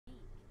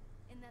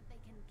they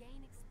can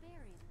gain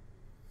experience.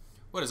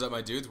 What is up,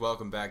 my dudes?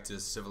 Welcome back to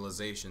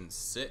Civilization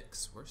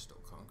 6. We're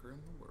still conquering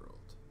the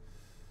world.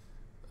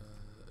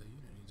 A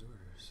unit needs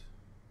orders.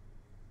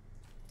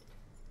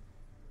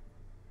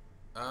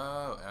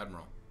 Oh,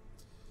 Admiral.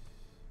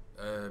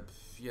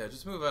 Yeah,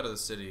 just move out of the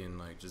city and,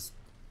 like, just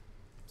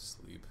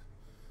sleep.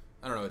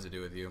 I don't know what to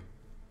do with you.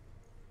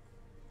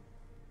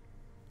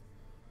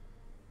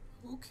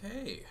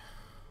 Okay.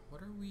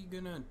 What are we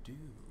gonna do?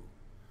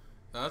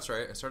 Oh, that's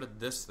right. I started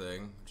this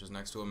thing, which is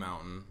next to a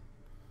mountain.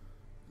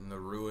 In the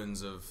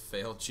ruins of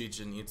failed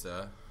Chichen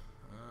Itza.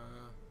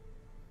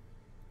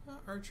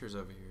 Archers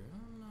over here.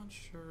 I'm not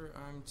sure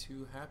I'm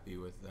too happy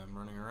with them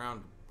running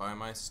around by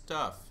my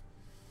stuff.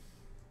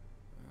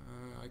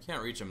 I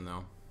can't reach them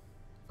though.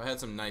 If I had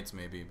some knights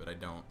maybe, but I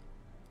don't.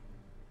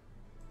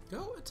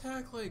 Go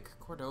attack like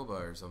Cordoba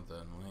or something.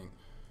 Like,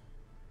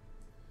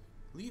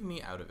 leave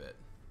me out of it.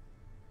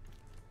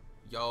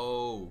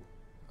 Yo!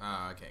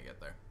 I can't get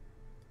there.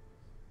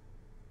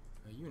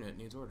 A unit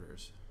needs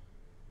orders.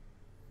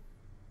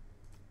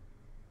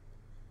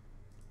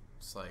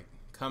 It's like,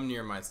 come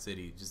near my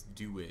city, just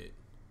do it.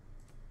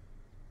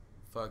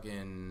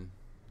 Fucking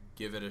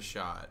give it a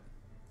shot.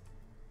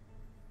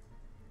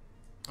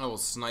 I will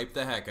snipe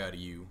the heck out of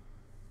you.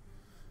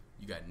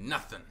 You got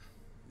nothing.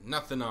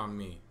 Nothing on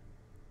me.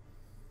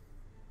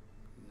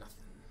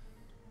 Nothing.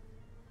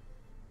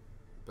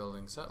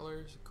 Building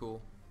settlers,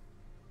 cool.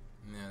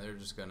 Yeah, they're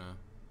just gonna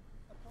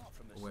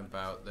wimp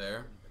out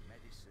there.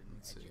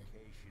 Let's see.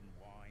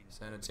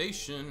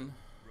 Sanitation.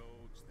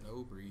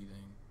 No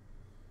breathing.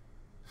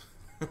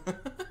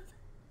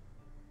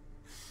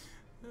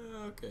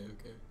 Okay.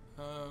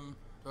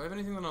 Do I have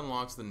anything that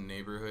unlocks the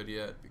neighborhood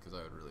yet? Because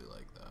I would really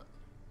like that.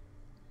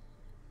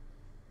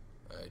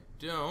 I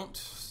don't,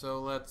 so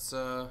let's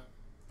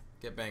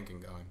get banking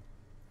going.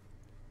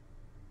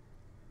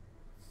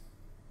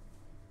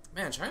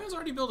 Man, China's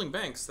already building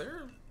banks.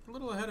 They're a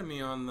little ahead of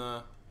me on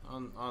the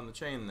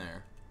chain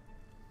there.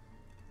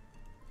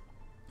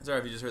 Sorry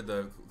if you just heard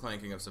the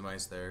clanking of some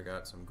ice there.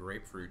 Got some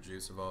grapefruit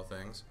juice of all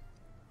things.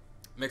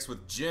 Mixed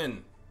with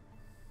gin,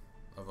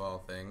 of all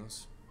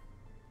things.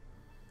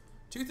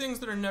 Two things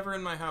that are never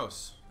in my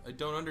house. I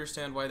don't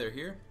understand why they're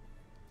here.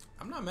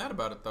 I'm not mad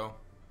about it, though.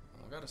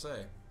 I gotta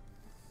say.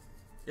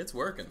 It's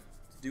working.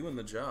 It's doing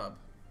the job.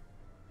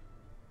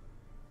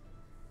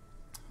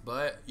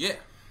 But, yeah.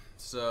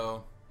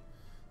 So,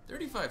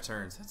 35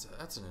 turns.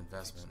 That's an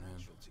investment, man.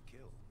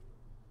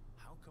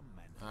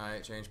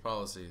 Alright, change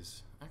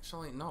policies.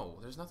 Actually, no.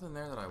 There's nothing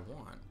there that I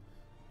want.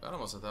 Got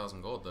almost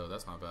 1,000 gold, though.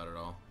 That's not bad at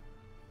all.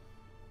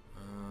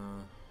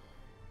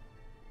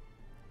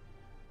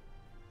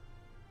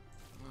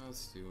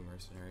 Let's do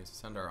mercenaries.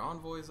 Send our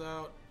envoys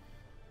out.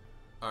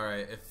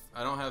 Alright, if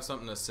I don't have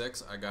something to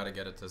 6, I gotta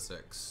get it to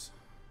 6.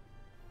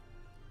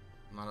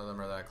 None of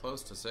them are that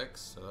close to 6,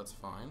 so that's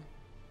fine.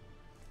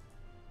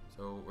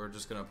 So we're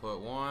just gonna put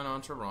 1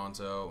 on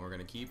Toronto. And we're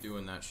gonna keep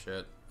doing that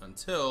shit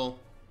until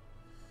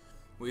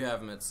we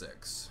have them at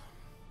 6.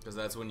 Because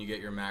that's when you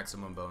get your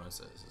maximum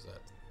bonuses, is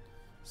at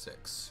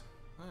 6.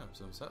 I have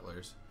some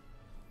settlers.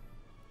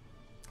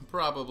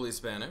 Probably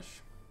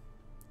Spanish.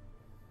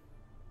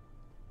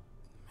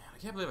 Man, I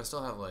can't believe I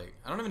still have, like,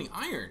 I don't have any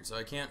iron, so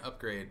I can't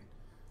upgrade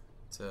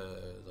to,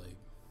 like,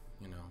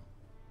 you know,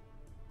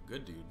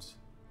 good dudes.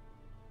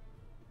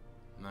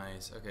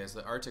 Nice. Okay, so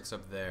the Arctic's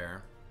up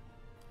there.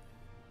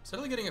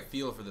 Steadily getting a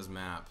feel for this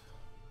map.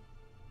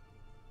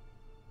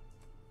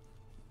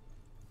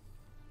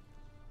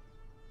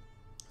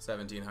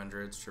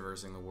 (1700s)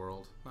 traversing the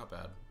world. Not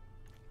bad.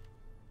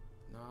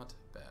 Not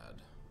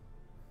bad.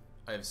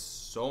 I have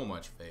so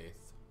much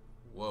faith.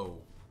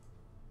 Whoa.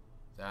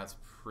 That's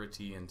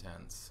pretty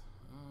intense.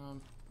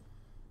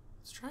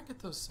 Let's try and get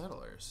those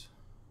settlers.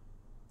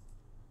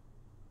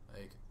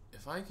 Like,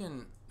 if I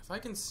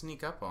can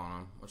sneak up on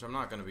them, which I'm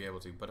not going to be able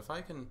to, but if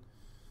I can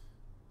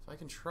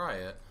try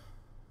it,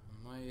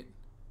 I might.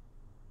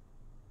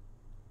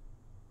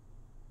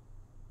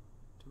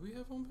 Do we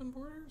have open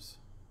borders?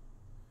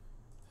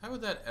 How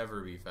would that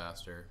ever be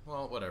faster?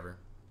 Well, whatever.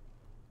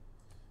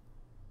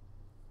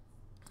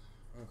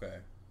 Okay.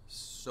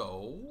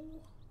 So,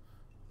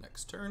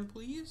 next turn,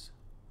 please.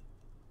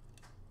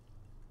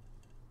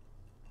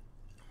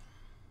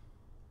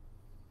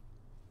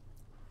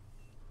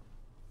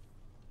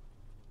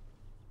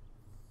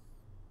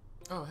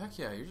 Oh, heck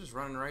yeah, you're just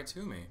running right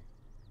to me.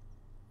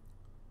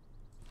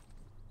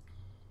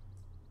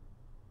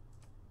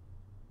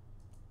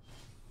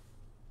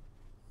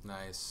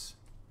 Nice.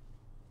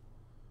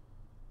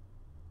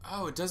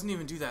 Oh, it doesn't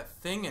even do that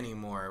thing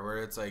anymore where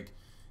it's like,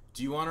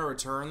 do you want to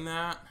return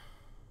that?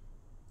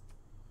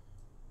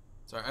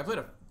 Sorry, I played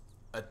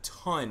a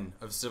ton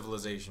of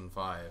Civilization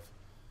 5,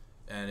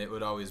 and it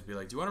would always be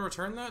like, do you want to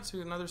return that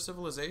to another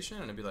civilization?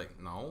 And it'd be like,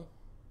 no.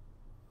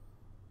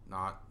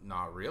 Not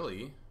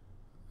really.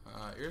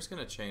 You're just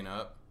going to chain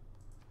up.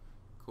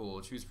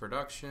 Cool, choose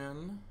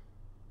production.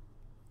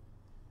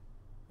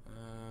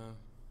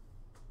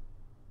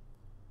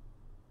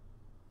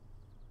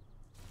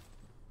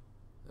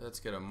 Let's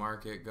get a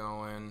market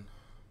going.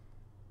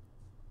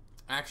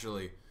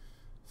 Actually,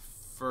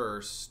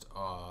 first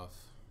off,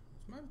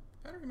 is my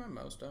battery, my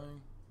mouse dying?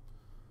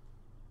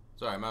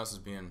 Sorry, mouse is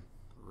being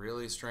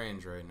really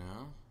strange right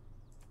now.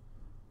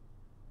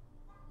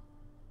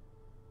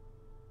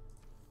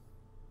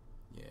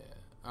 Yeah.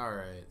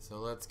 Alright, so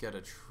let's get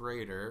a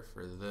trader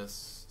for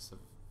this.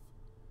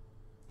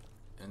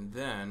 And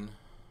then...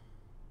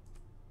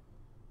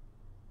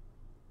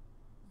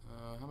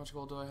 how much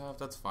gold do I have?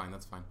 That's fine,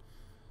 that's fine.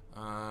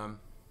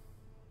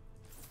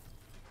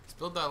 Let's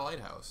build that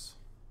lighthouse.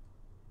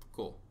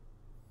 Cool.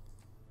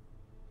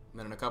 And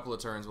then in a couple of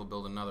turns, we'll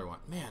build another one.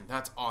 Man,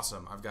 that's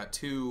awesome. I've got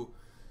 2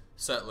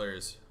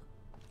 settlers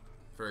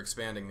for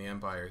expanding the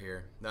empire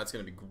here. That's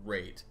going to be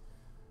great.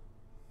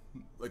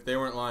 Like, they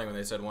weren't lying when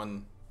they said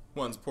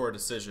one's poor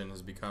decision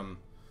has become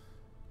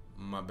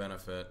my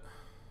benefit.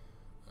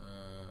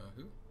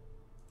 Who?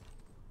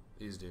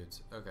 These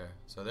dudes. Okay,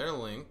 so they're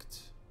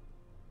linked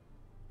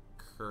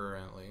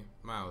currently.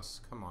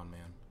 Mouse, come on,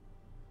 man.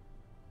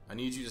 I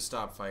need you to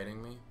stop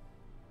fighting me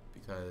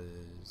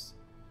because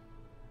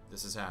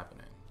this is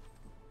happening.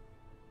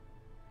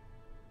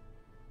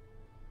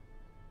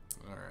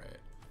 Alright.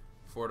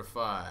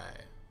 Fortify.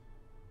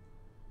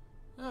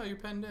 Oh, you're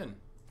penned in.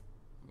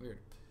 Weird.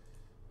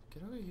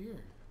 Get over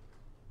here.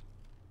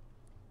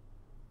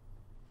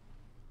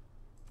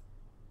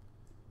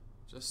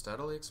 Just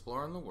steadily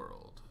exploring the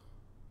world.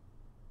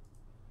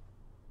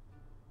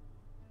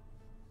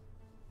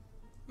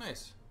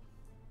 Nice.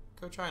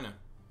 Go China.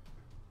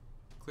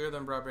 Clear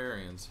them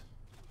barbarians.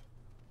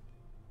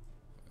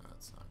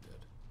 That's not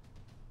good.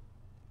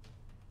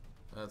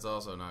 That's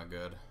also not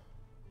good.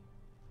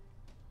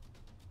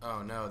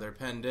 Oh no, they're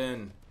penned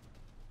in.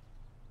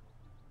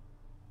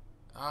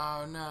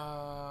 Oh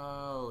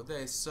no,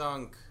 they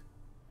sunk.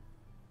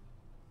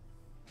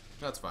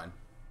 That's fine.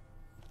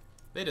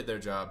 They did their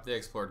job. They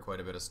explored quite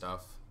a bit of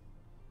stuff.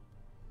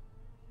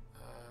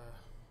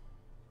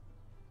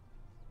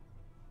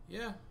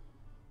 Yeah.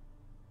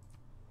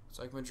 It's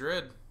like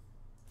Madrid.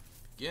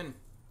 Begin.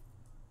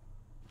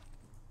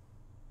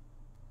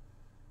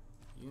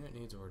 Unit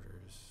needs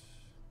orders.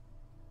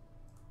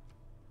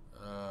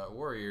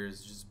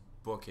 Warriors, just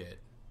book it.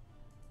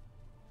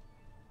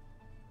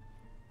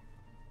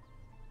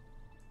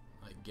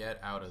 Like, get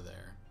out of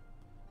there.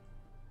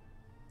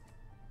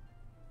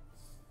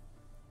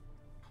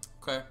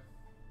 Okay.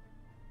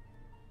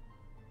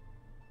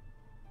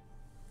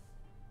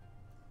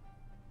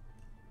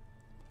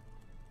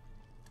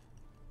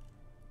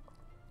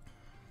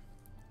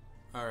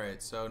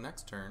 Alright, so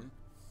next turn,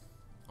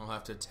 I'll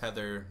have to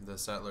tether the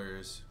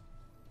settlers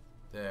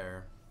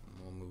there,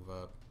 and we'll move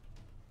up.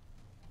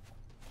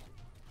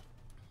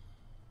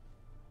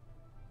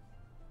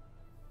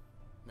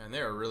 Man, they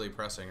are really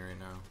pressing right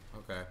now.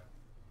 Okay.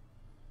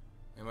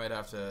 I might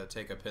have to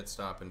take a pit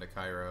stop into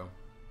Cairo.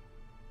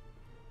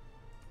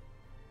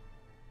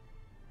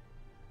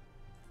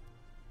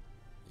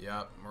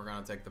 Yep, we're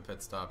gonna take the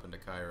pit stop into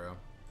Cairo.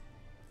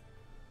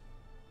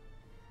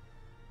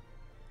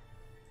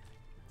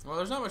 Well,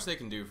 there's not much they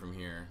can do from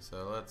here,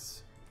 so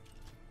let's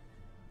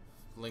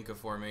link a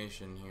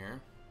formation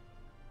here.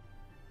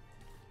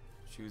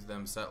 Choose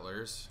them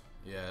settlers.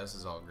 Yeah, this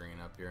is all green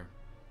up here.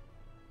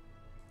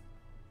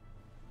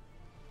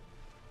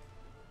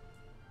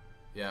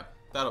 Yeah,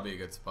 that'll be a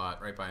good spot,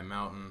 right by a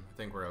mountain. I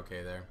think we're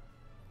okay there.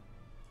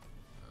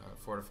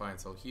 Fortify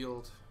until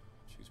healed.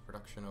 Choose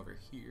production over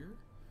here.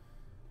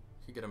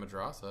 Could get a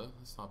madrasa.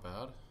 That's not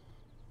bad.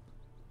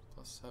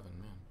 +7,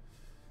 man.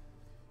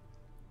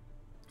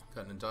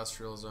 Got an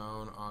industrial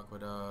zone,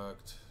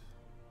 aqueduct.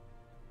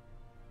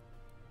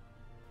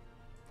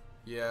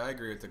 Yeah, I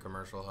agree with the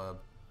commercial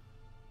hub.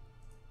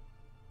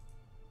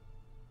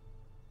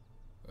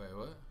 Wait,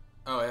 what?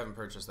 Oh, I haven't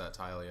purchased that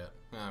tile yet.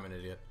 Nah, I'm an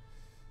idiot.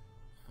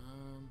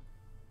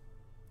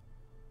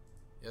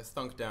 Yeah,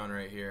 thunk down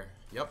right here.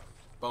 Yep.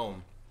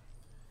 Boom.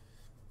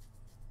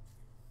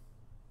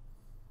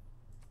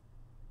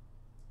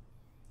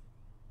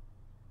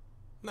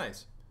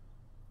 Nice.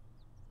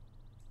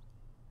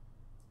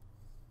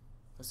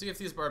 Let's see if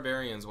these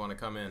barbarians want to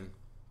come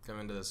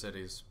into the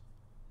cities.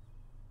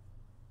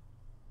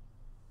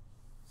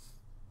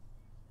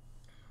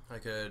 I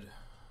could,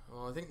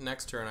 well, I think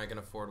next turn I can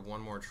afford one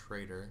more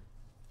trader.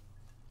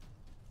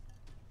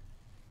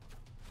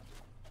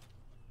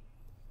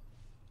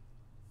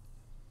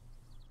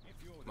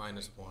 -1.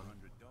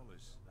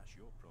 That's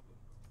your problem.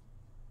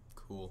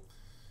 Cool.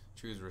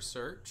 Choose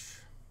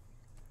research.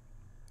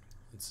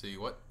 Let's see,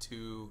 what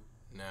 2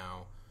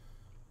 now?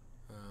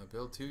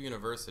 Build 2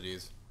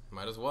 universities.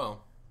 Might as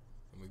well.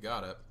 And we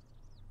got it.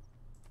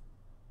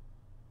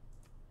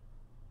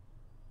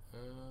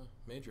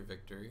 Major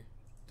victory.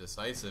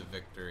 Decisive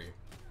victory.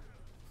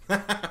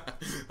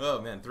 Oh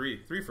man,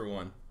 3 for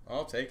 1.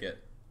 I'll take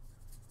it.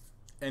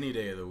 Any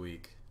day of the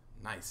week.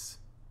 Nice.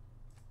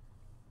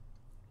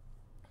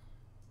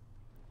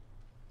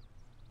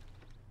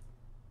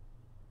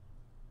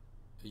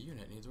 The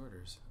unit needs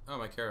orders. Oh,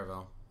 my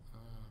caravel.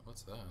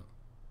 What's that?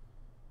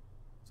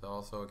 It's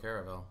also a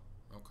caravel.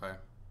 Okay.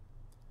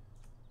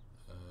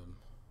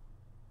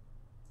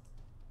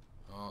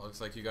 Oh, it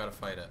looks like you gotta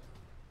fight it.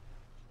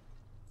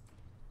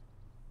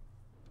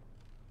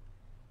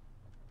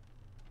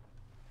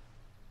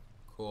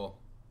 Cool.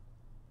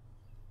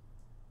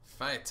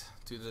 Fight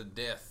to the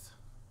death.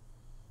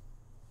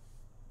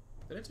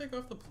 Did I take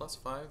off the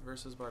 +5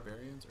 versus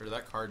barbarians? Or did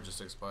that card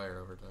just expire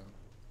over time?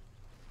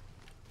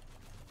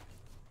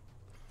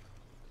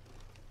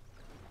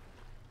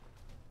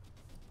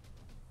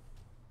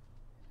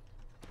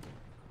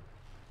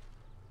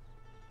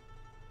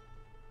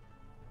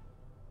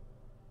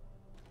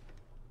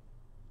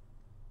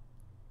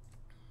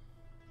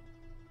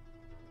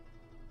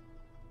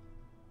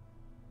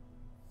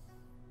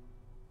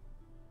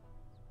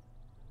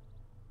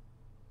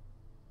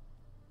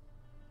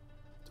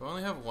 Do I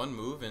only have one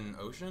move in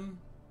Ocean?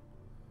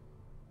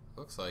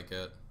 Looks like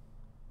it.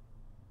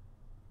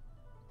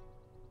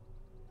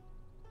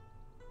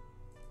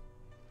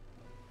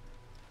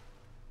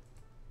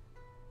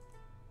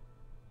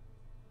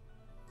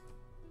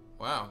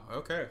 Wow,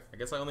 okay. I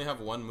guess I only have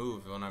one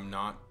move when I'm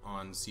not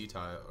on sea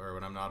tile, or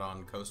when I'm not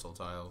on coastal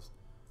tiles.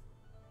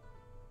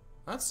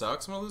 That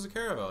sucks. I'm gonna lose a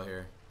caravel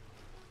here.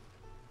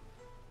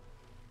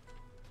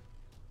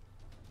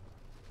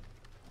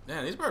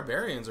 Man, these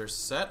barbarians are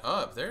set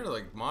up. They're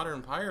like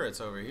modern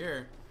pirates over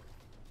here.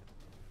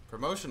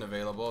 Promotion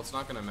available. It's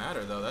not gonna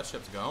matter though. That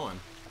ship's going.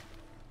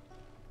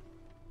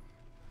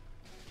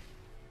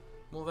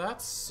 Well,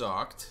 that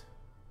sucked.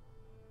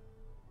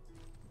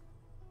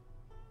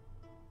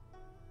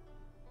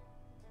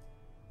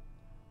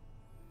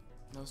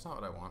 No, it's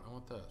not what I want. I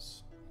want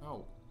this.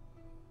 No.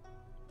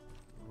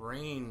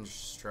 Range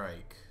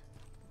strike.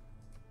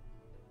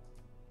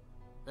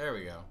 There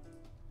we go.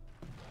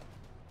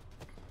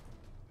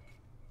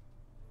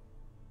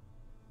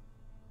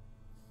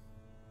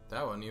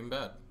 That wasn't even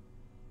bad.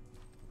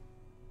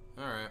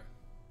 Alright.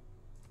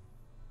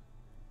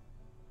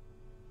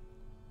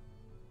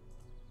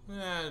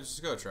 Yeah,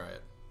 just go try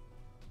it.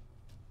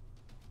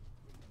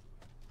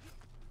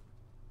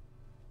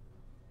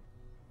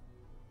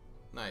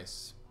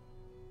 Nice.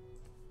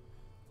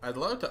 I'd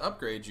love to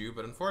upgrade you,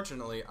 but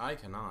unfortunately, I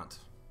cannot.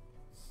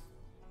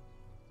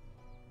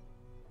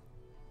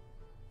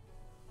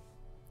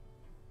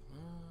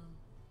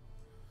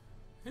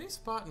 Any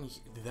spot in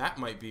that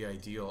might be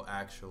ideal,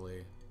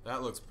 actually.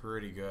 That looks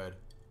pretty good.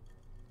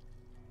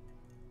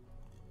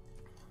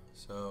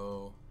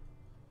 So,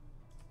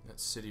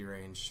 that's city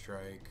range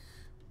strike.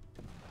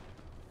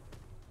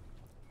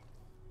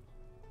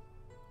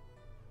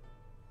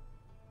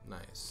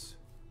 Nice.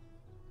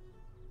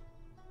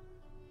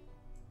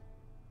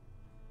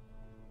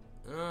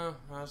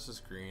 That's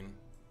just green.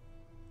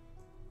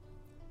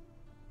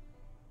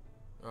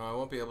 I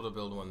won't be able to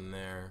build one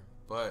there,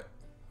 but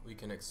we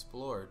can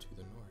explore to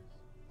the north.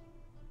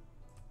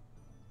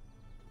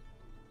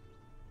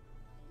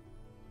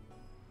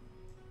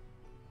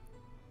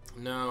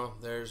 No,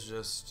 there's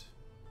just...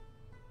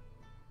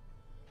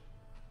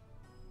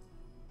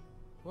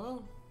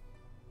 Well,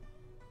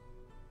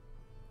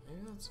 maybe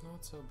that's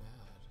not so bad.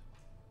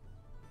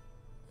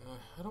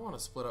 I don't want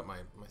to split up my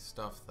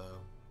stuff, though.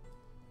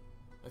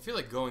 I feel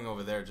like going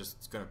over there just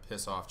is going to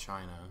piss off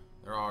China.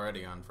 They're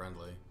already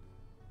unfriendly.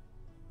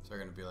 So they're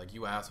going to be like,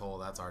 you asshole,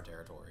 that's our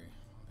territory.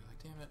 I'll be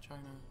like, damn it,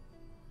 China.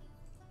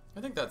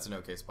 I think that's an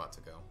okay spot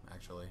to go,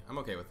 actually. I'm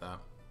okay with that.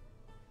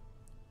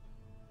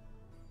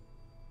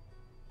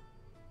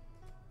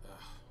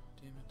 Ugh,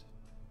 damn it.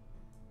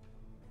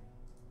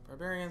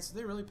 Barbarians, did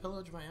they really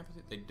pillage my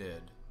amphitheater? They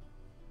did.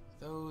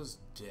 Those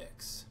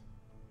dicks.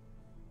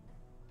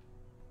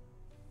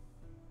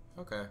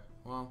 Okay,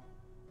 well.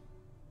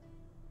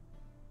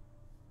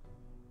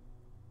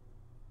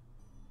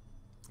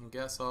 I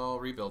guess I'll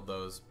rebuild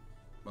those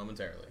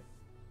momentarily.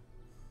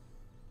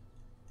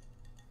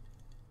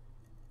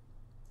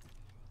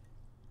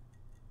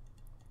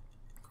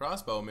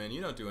 Crossbowman, you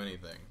don't do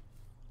anything.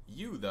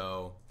 You,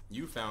 though,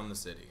 you found the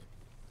city.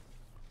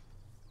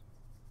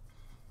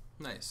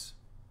 Nice.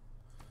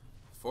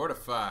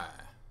 Fortify.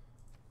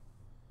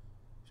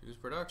 Choose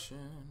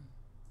production.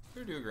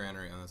 We're gonna do a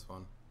granary on this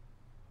one.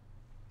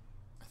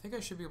 I think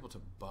I should be able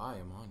to buy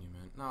a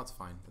monument. No, it's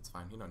fine. It's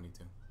fine. You don't need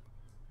to.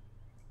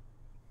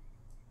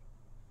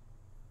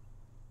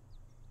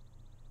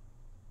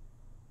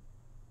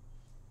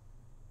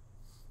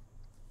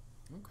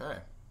 Okay.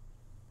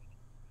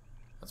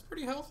 That's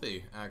pretty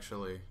healthy,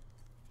 actually.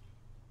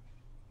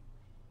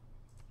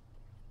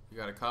 We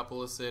got a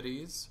couple of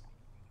cities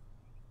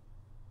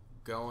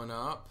going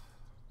up.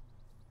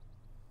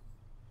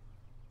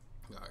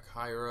 We got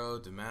Cairo,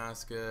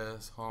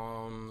 Damascus,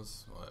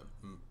 Homs,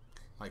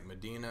 like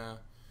Medina.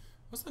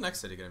 What's the next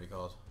city gonna be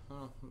called?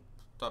 Oh,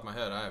 top of my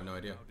head, I have no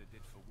idea.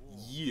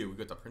 Yeah, we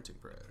got the printing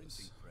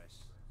press.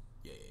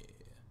 Yeah.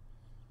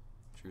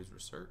 Choose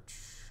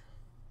research.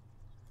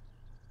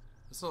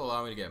 This will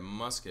allow me to get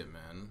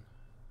musketmen.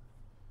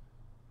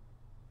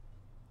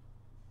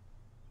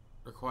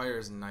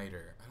 Requires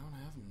niter. I don't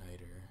have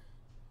niter.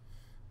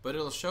 But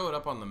it'll show it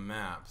up on the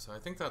map, so I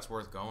think that's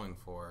worth going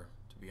for,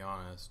 to be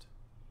honest.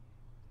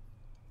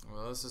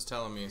 Well, this is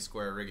telling me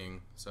square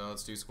rigging, so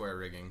let's do square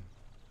rigging.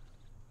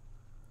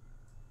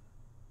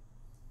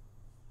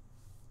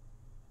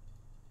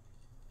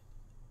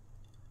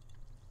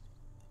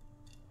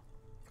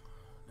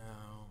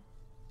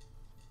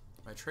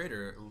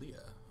 trader,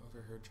 Leah,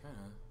 overheard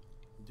China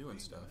doing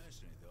stuff.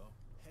 Mercenary, though.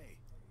 Hey,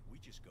 we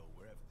just go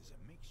wherever there's a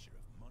mixture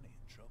of money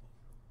and trouble.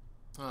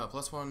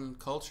 +1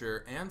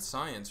 culture and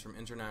science from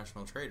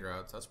international trade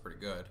routes. That's pretty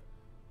good.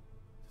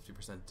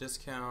 50%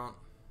 discount.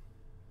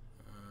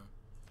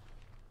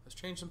 Let's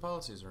change some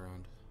policies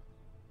around.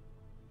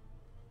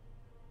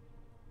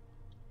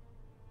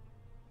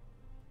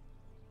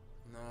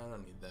 No, I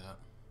don't need that.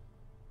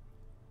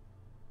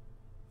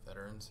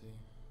 Veterancy?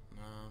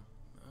 No.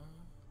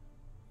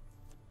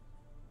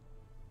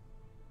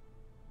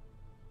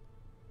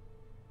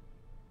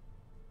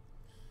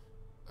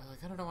 I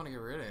kind of don't want to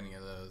get rid of any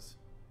of those.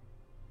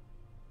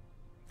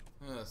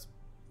 Yes.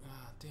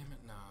 Damn it,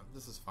 no.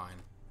 This is fine.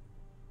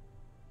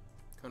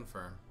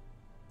 Confirm.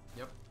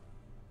 Yep.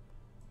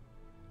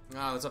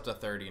 That's up to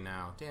 30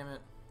 now. Damn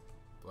it.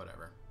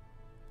 Whatever.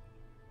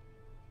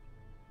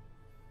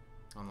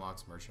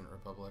 Unlocks Merchant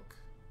Republic.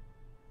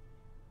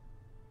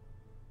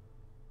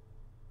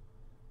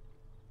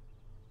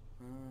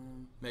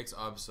 Makes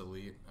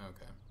obsolete.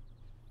 Okay.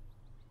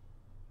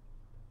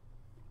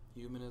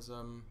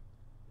 Humanism.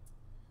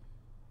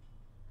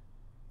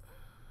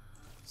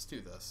 Let's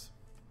do this.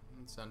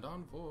 Send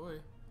envoy.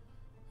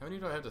 How many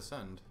do I have to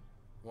send?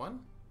 One?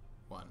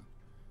 One.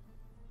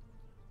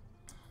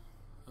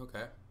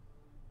 Okay.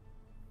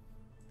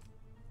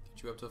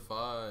 Get you up to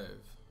 5.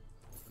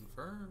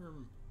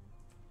 Confirm.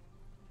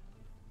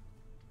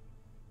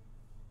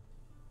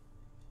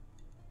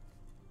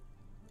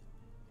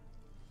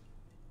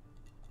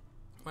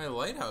 My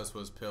lighthouse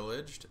was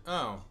pillaged.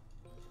 Oh.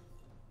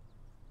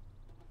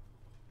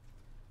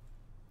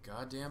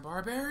 Goddamn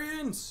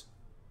barbarians!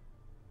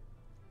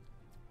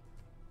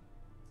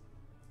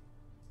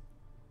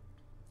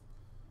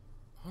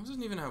 Homes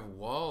doesn't even have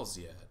walls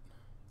yet.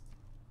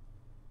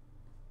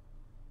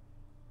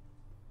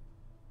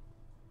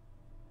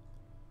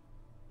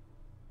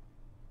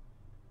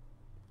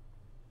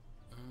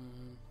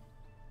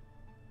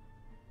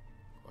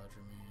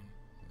 Quadramine.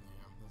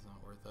 Yeah, that's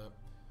not worth it.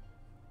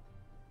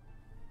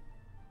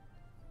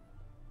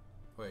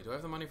 Wait, do I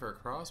have the money for a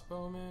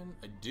crossbowman?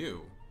 I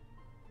do.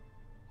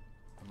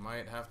 I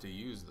might have to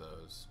use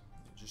those.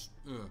 Just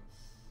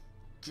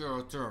get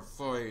out there and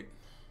fight.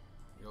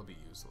 You'll be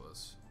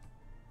useless.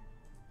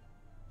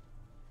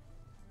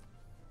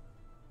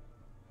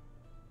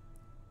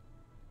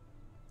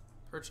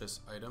 Purchase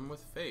item with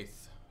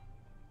faith.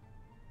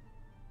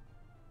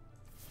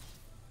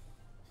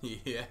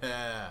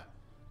 Yeah.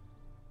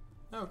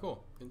 Oh,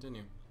 cool.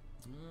 Continue.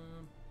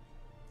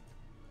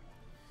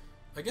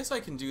 I guess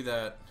I can do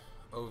that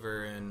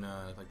over in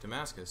like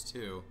Damascus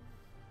too.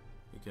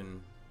 You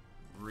can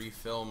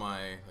refill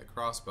my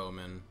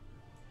crossbowmen.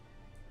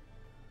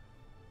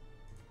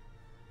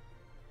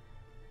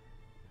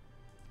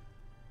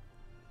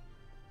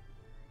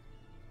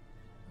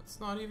 That's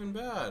not even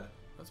bad.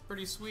 That's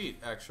pretty sweet,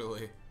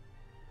 actually.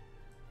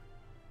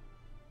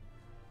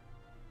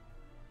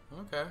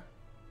 Okay.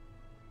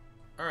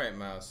 Alright,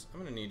 Mouse. I'm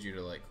gonna need you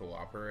to,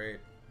 cooperate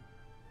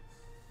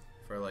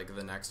for,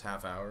 the next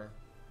half hour.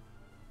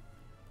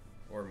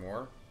 Or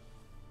more.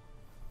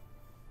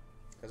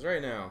 Because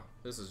right now,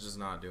 this is just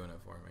not doing it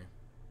for me.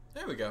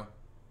 There we go.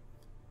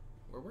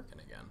 We're working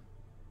again.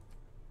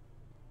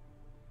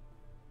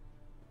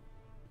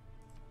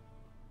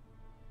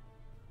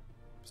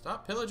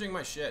 Stop pillaging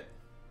my shit.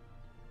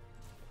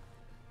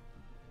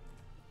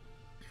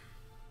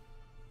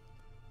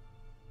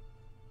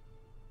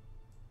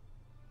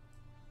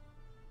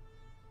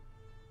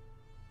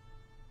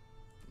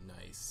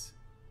 Nice.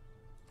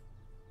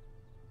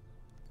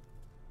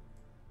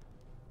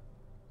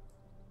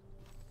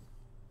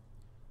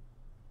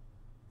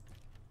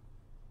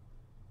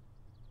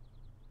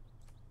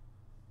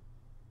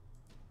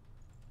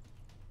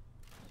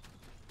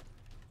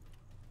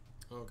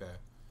 Okay.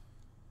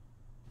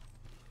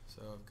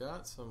 So I've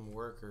got some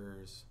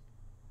workers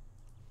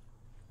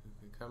who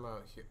can come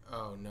out here.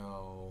 Oh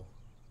no.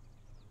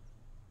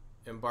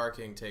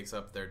 Embarking takes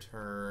up their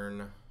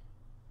turn.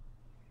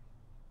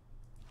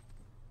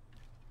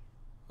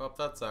 Well,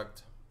 that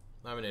sucked.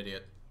 I'm an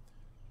idiot.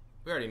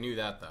 We already knew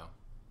that, though.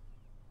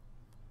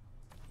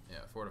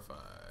 Yeah, fortify.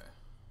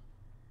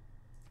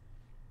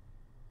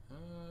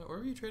 Where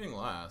were you trading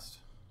last?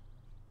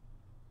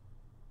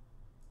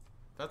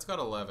 That's got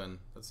 11.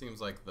 That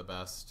seems like the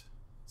best.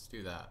 Let's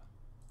do that.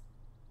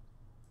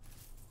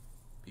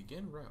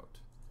 Begin route.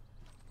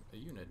 A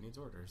unit needs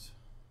orders.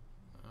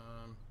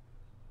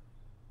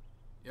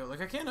 Yo,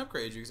 I can't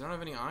upgrade you because I don't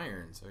have any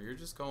iron, so you're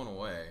just going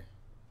away.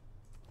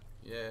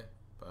 Yeah,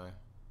 bye.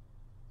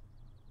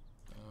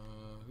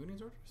 Who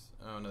needs orders?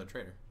 Oh, another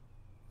trader.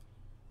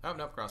 Oh,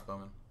 nope,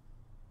 crossbowman.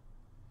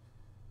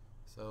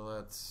 So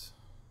let's...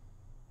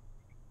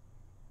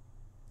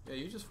 Yeah,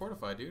 you just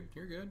fortify, dude.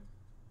 You're good.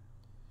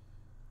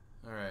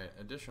 Alright,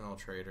 additional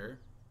trader.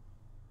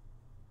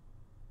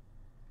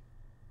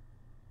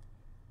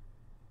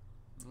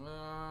 Where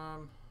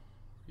are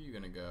you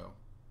gonna go?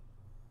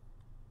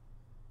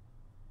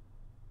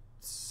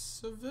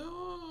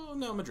 Seville?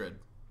 No, Madrid.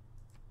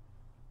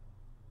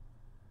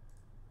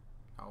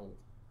 Oh.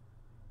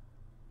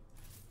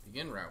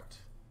 Begin route.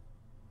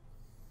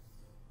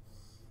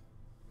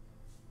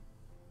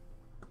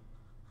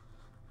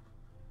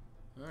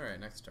 Alright,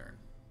 next turn.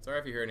 Sorry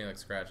if you hear any like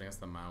scratching, that's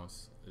the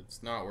mouse.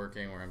 It's not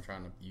working where I'm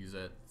trying to use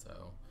it,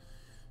 so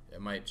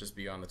it might just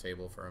be on the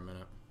table for a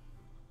minute.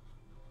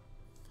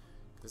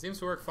 It seems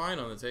to work fine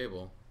on the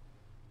table.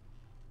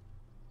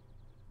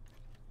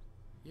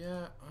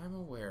 Yeah, I'm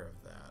aware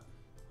of that.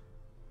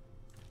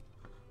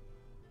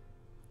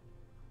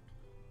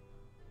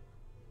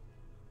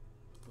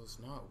 It was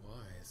not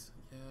wise.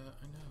 Yeah,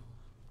 I know.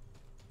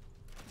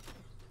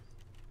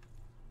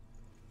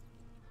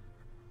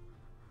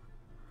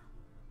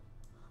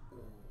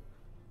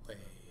 Wait.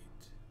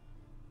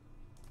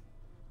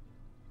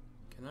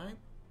 Can I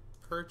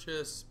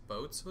purchase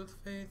boats with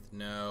faith?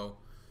 No.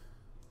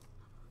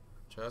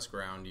 Just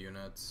ground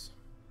units.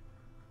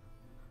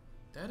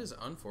 That is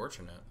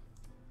unfortunate.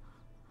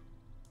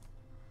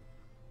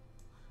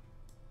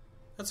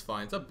 That's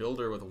fine. It's a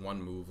builder with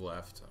one move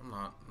left. I'm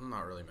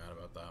not really mad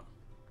about that.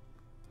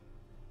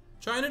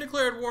 China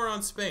declared war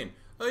on Spain.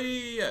 Oh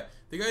yeah.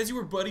 The guys you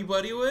were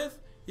buddy-buddy with?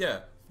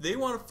 Yeah. They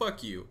want to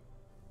fuck you.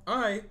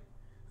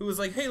 Who was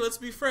like, hey, let's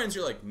be friends.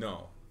 You're like,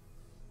 no.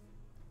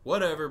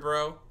 Whatever,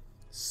 bro.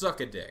 Suck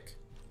a dick.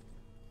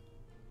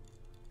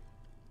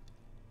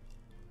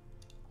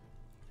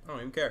 I don't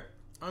even care.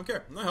 I don't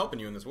care. I'm not helping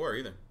you in this war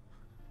either.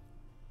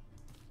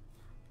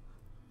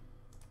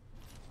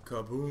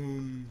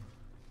 Kaboom.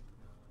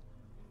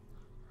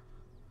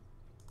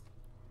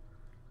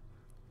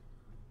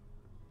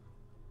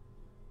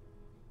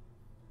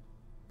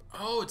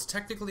 Oh, it's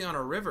technically on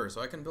a river,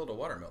 so I can build a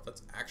watermill.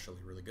 That's actually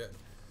really good.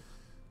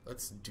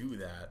 Let's do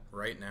that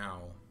right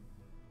now.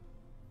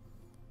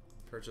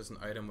 Purchase an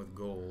item with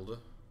gold.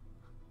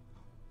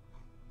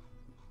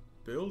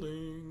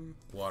 Building.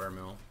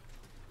 Watermill.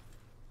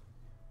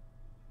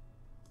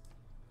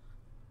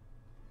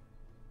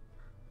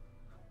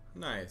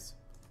 Nice.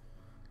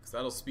 Because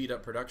that'll speed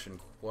up production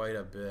quite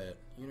a bit.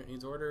 Unit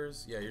needs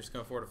orders? Yeah, you're just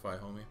going to fortify,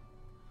 homie.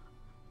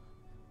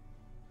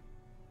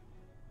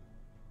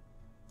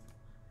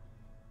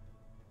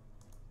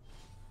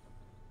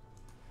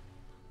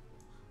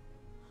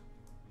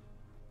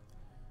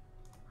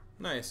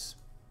 Nice.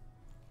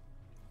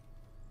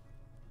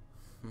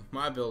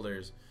 My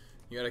builders.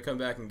 You gotta come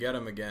back and get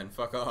them again.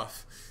 Fuck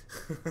off.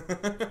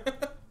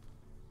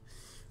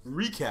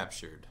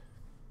 Recaptured.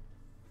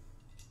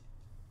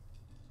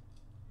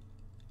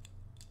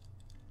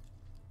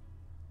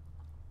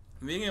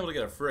 Being able to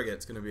get a frigate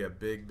is gonna be a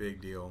big, big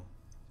deal.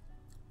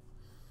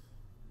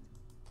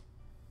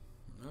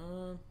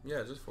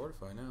 Yeah, just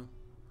fortify now.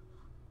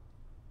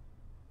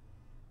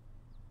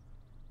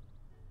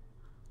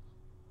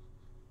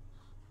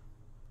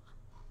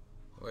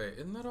 Wait,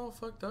 isn't that all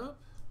fucked up?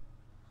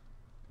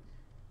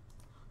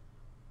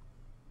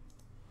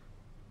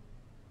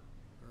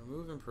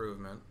 Remove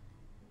improvement.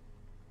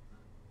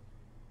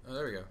 Oh,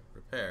 there we go.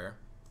 Repair.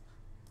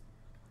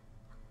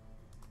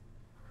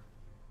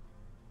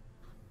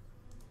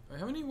 Wait,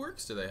 how many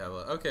works do they have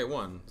left? Okay,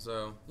 one.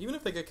 So, even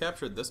if they get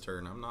captured this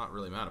turn, I'm not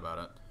really mad about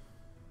it.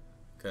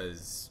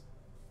 Because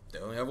they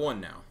only have one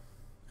now.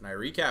 And I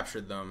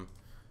recaptured them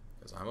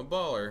because I'm a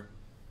baller.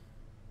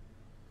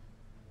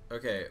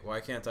 Okay, why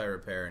can't I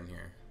repair in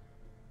here?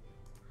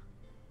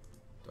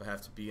 Do I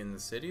have to be in the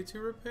city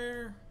to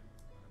repair?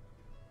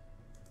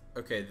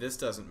 Okay, this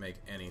doesn't make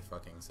any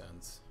fucking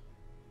sense.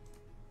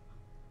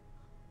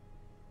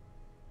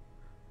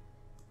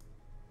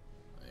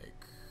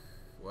 Like,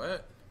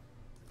 what?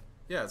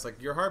 Yeah, it's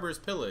like your harbor is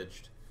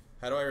pillaged.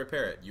 How do I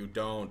repair it? You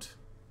don't.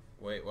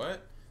 Wait,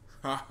 what?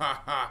 Ha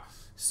ha ha!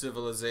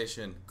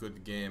 Civilization.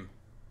 Good game.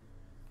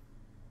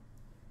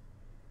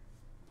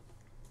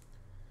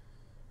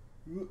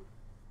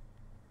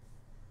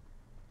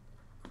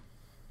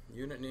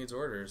 Unit needs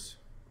orders.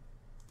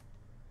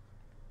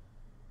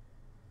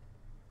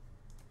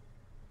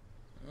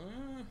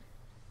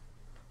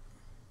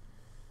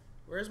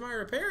 Where's my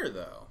repair,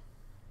 though?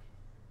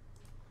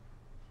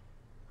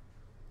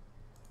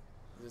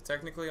 Is it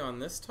technically on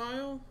this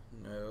tile?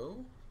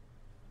 No.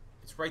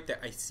 It's right there.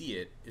 I see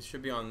it. It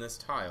should be on this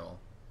tile.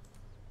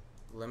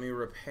 Let me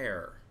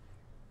repair.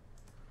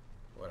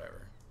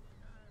 Whatever.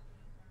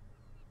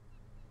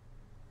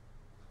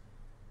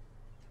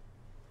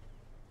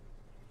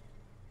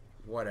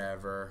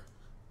 Whatever.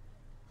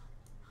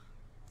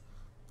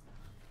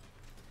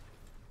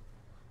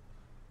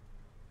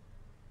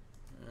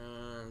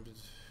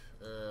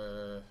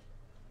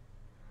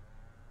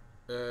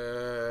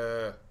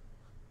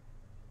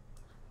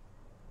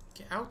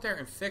 Get out there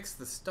and fix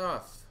the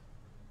stuff.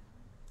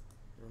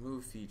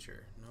 Remove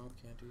feature. No,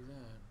 can't do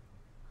that.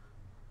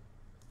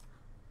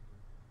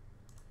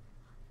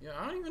 Yeah,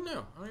 I don't even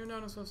know. I don't even know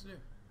what I'm supposed to do.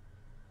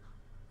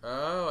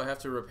 Oh, I have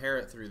to repair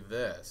it through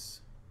this.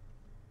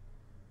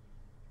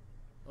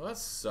 Well, that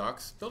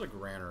sucks. Build a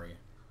granary.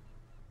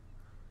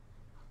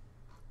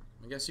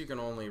 I guess you can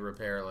only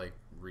repair, like,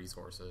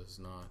 resources,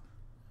 not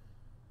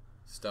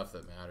stuff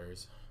that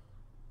matters.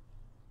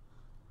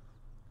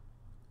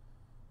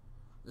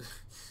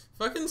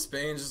 Fucking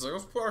Spain's just like,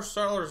 let's put our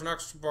settlers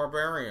next to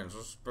barbarians.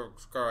 That's a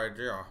good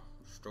idea.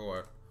 Let's do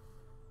it.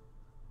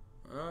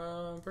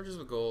 Purchase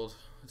with gold.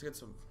 Let's get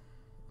some...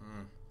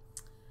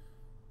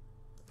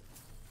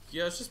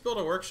 Yeah, let's just build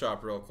a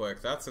workshop real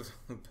quick. That's a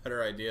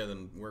better idea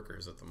than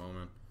workers at the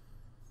moment.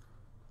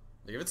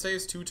 Like, if it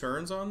saves 2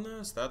 turns on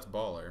this, that's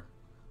baller.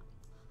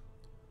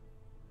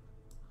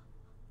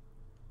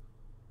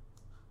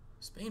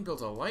 Spain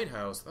built a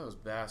lighthouse. Those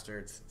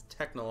bastards.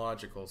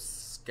 Technological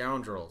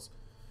scoundrels.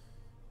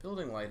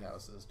 Building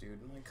lighthouses, dude.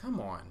 I'm like, come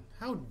on.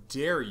 How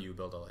dare you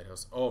build a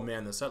lighthouse? Oh,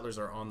 man, the settlers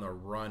are on the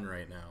run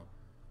right now.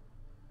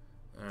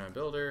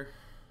 Builder.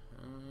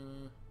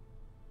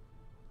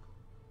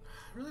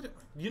 Really don't,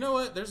 you know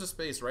what? There's a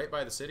space right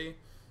by the city.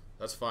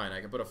 That's fine.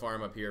 I can put a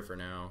farm up here for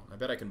now. I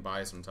bet I can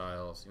buy some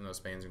tiles. Even though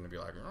Spain's going to be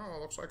like, oh,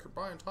 looks like you're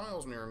buying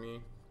tiles near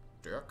me,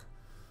 dick.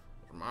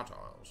 Those are my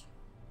tiles.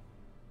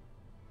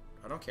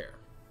 I don't care.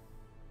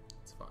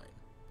 It's fine.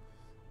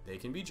 They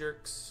can be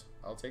jerks.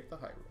 I'll take the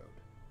high road.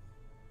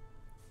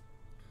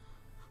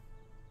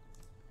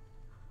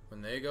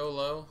 When they go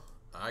low,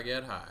 I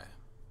get high.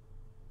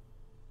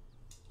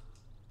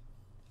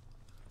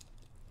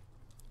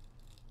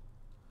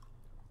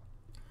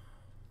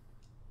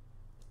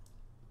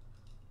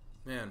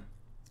 Man,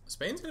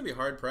 Spain's gonna be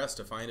hard pressed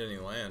to find any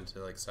land to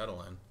like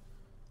settle in.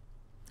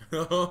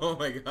 Oh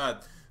my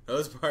god,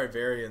 those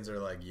barbarians are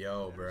like,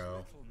 yo,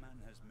 bro.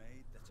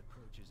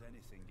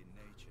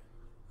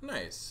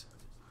 Nice.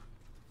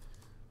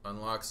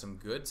 Unlock some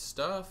good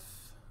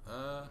stuff.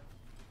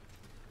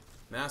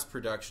 Mass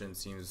production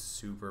seems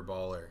super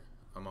baller.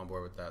 I'm on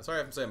board with that. Sorry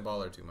if I'm saying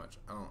baller too much.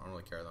 I don't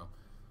really care though.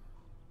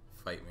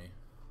 Fight me.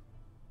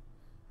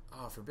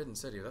 Oh, Forbidden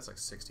City. That's like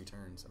 60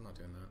 turns. I'm not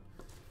doing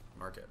that.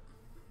 Market.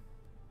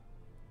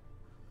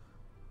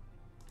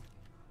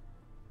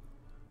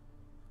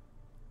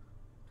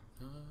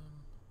 Why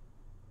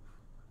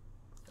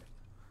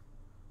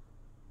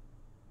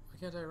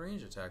can't I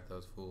range attack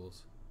those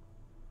fools?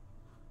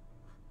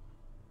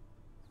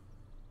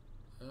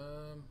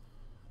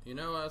 You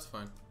know, that's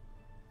fine.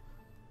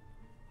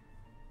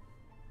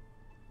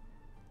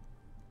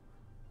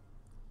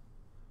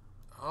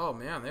 Oh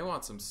man, they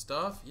want some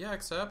stuff? Yeah,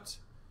 accept.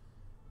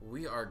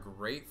 We are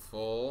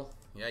grateful.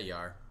 Yeah, you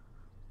are.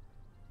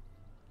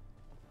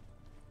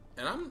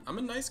 And I'm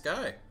a nice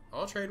guy.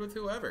 I'll trade with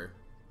whoever.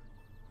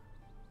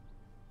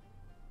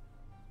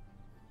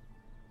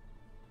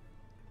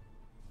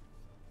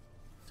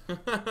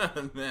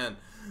 Man,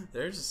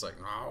 they're just like,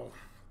 no,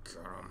 get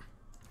 'em.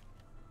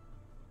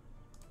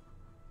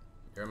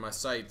 You're in my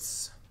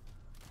sights.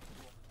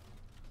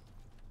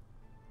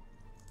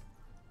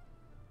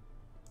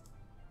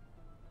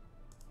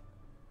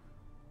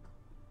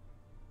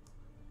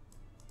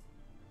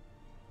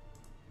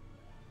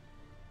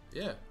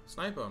 Yeah,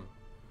 snipe them.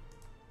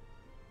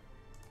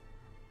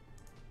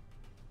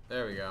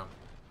 There we go.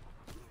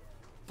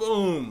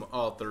 Boom!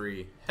 All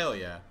 3. Hell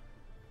yeah.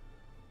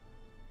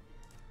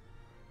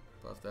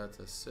 Buff that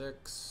to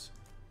 6.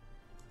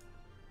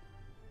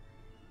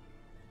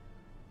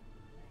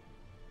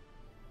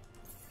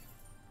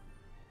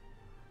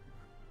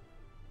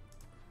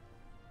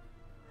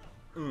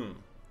 Do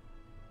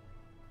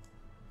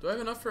I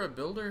have enough for a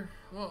builder?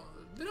 Well,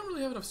 they don't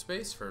really have enough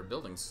space for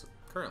buildings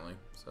currently,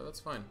 so that's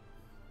fine.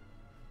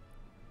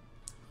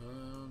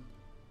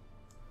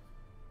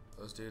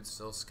 Those dudes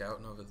still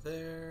scouting over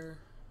there.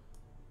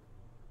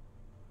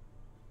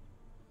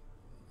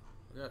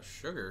 We got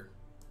sugar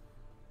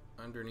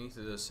underneath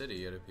the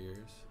city, it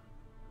appears.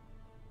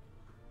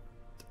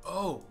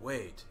 Oh,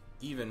 wait.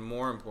 Even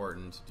more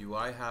important, do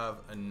I have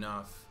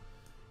enough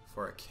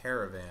for a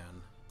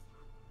caravan?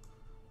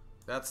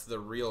 That's the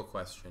real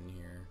question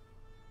here.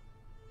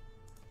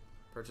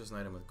 Purchase an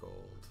item with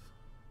gold.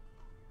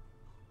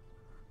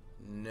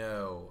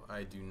 No,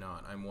 I do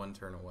not. I'm 1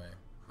 turn away.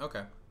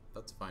 Okay,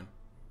 that's fine.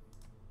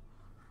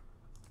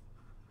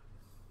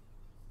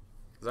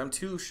 Because I'm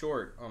too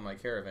short on my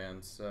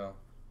caravans, so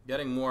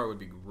getting more would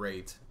be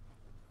great.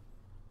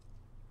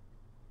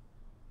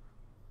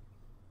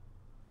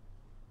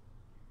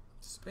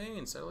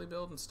 Spain, steadily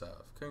building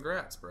stuff.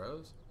 Congrats,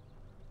 bros.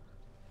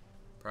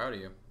 Proud of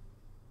you.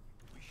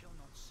 We shall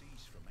not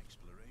cease from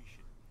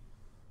exploration,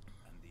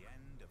 and the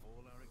end of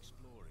all our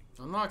exploring.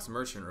 Unlocks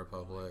Merchant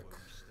Republic.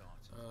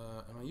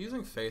 Am I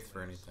using Faith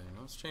for anything?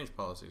 Let's change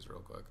policies real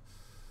quick.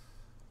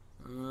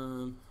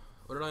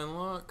 What did I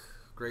unlock?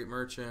 Great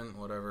Merchant,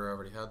 whatever, I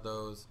already had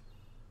those.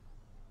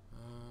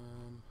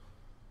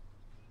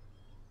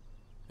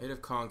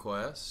 Native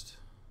Conquest.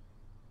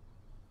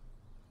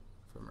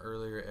 From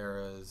earlier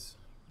eras.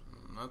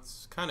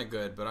 That's kind of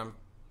good, but I'm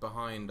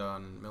behind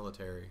on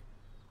military.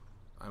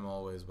 I'm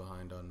always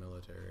behind on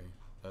military.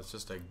 That's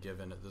just a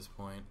given at this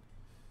point.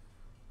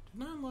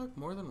 Didn't I unlock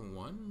more than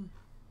 1?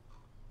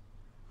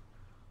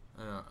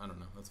 I don't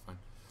know. That's fine.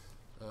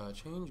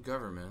 Change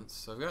governments.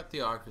 So I've got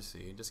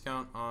Theocracy,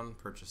 discount on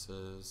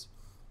purchases,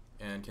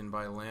 and can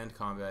buy land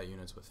combat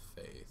units with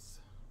Faith.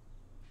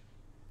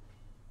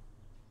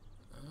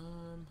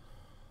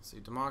 Let's see,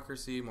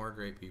 Democracy, more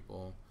great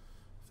people.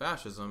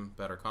 Fascism,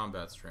 better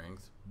combat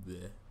strength.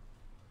 Bleh.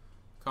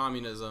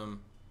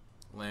 Communism,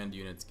 land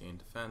units gain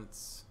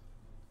defense.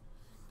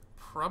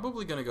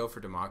 Probably gonna go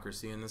for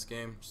democracy in this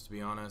game, just to be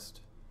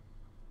honest.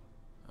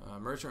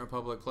 Merchant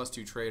Republic,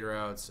 +2 trade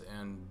routes,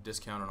 and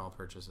discount on all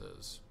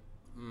purchases.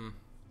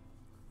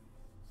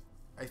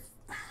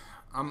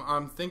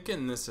 I'm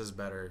thinking this is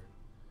better.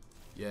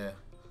 Yeah.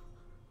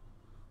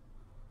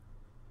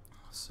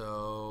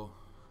 So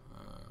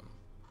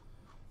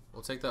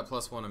we'll take that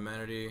 +1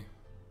 amenity,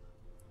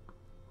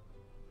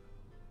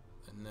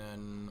 and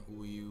then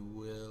we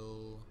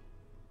will.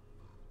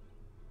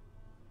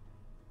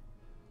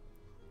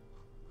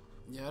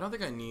 Yeah, I don't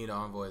think I need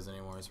envoys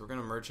anymore, so we're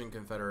gonna Merchant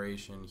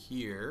Confederation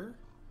here.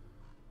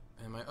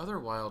 And my other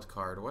wild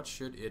card, what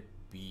should it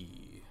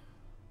be?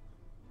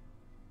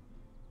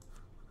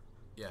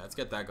 Yeah, let's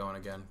get that going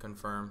again.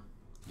 Confirm.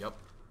 Yep.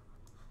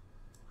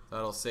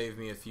 That'll save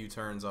me a few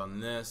turns on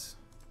this.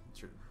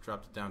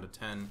 Dropped it down to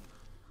 10.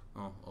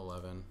 Oh,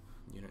 11.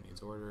 Unit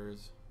needs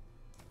orders.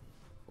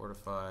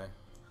 Fortify.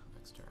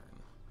 Next turn.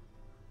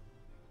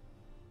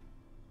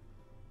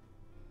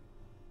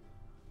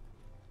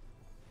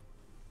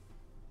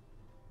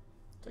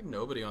 It's like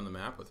nobody on the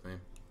map with me.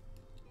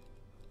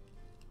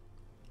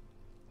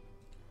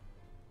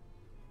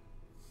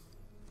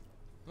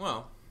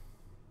 Well.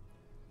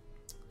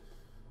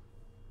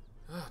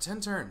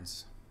 10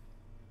 turns.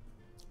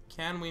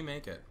 Can we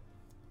make it?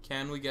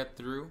 Can we get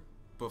through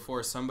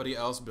before somebody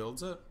else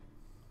builds it?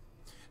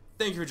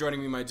 Thank you for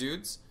joining me, my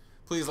dudes.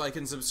 Please like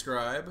and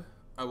subscribe.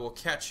 I will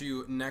catch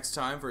you next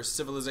time for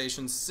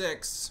Civilization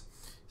 6.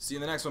 See you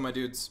in the next one, my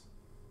dudes.